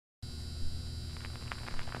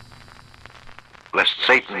lest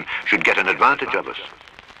Satan should get an advantage of us,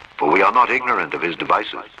 for we are not ignorant of his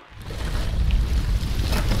devices.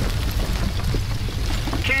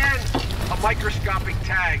 Can a microscopic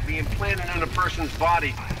tag be implanted in a person's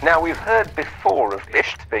body? Now, we've heard before of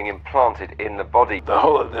fish being implanted in the body. The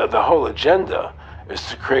whole agenda is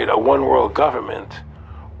to create a one-world government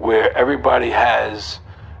where everybody has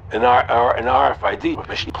an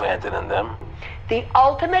RFID planted in them. The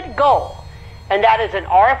ultimate goal, and that is an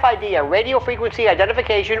RFID, a radio frequency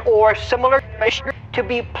identification or similar, to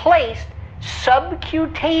be placed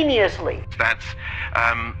subcutaneously. That's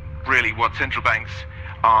really what central banks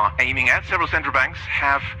are aiming at. Several central banks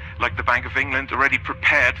have, like the Bank of England, already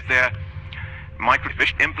prepared their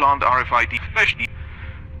microfish implant RFID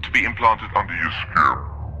to be implanted under your skin.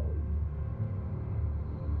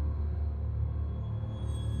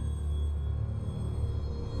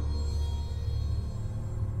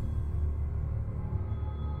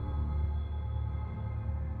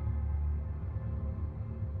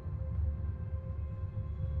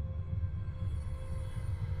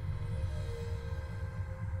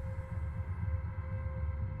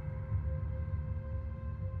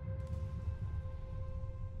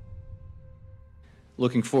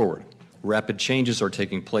 Looking forward, rapid changes are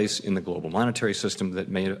taking place in the global monetary system that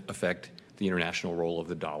may affect the international role of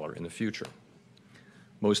the dollar in the future.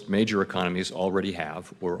 Most major economies already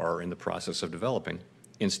have or are in the process of developing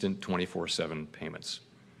instant 24/7 payments.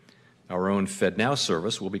 Our own FedNow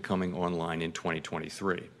service will be coming online in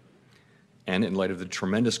 2023. And in light of the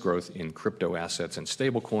tremendous growth in crypto assets and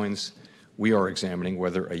stablecoins, we are examining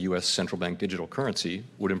whether a U.S. central bank digital currency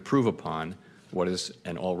would improve upon what is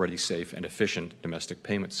an already safe and efficient domestic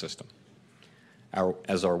payment system.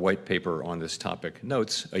 As our white paper on this topic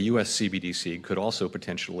notes, a U.S. CBDC could also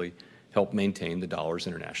potentially help maintain the dollar's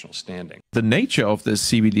international standing. The nature of this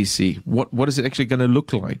CBDC, what is it actually going to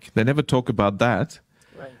look like? They never talk about that.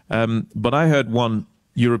 Right. But I heard one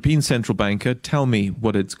European central banker tell me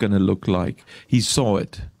what it's going to look like. He saw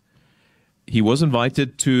it. He was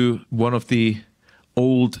invited to one of the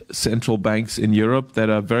old central banks in Europe that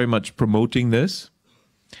are very much promoting this,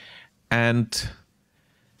 and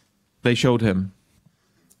they showed him.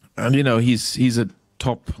 And you know, he's a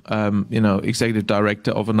top executive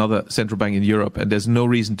director of another central bank in Europe, and there's no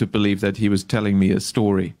reason to believe that he was telling me a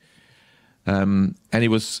story. And he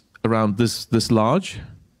was around this large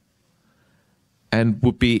and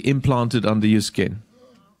would be implanted under your skin.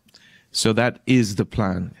 So that is the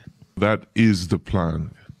plan. That is the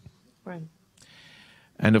plan. Right.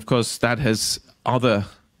 And of course, that has other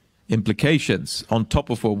implications on top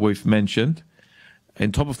of what we've mentioned,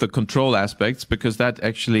 on top of the control aspects, because that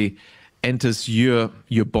actually enters your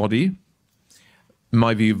body, in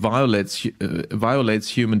my view, violates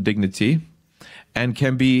human dignity, and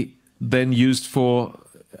can be then used for,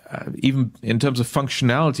 even in terms of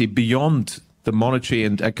functionality, beyond the monetary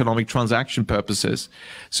and economic transaction purposes.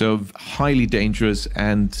 So highly dangerous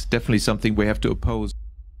and definitely something we have to oppose.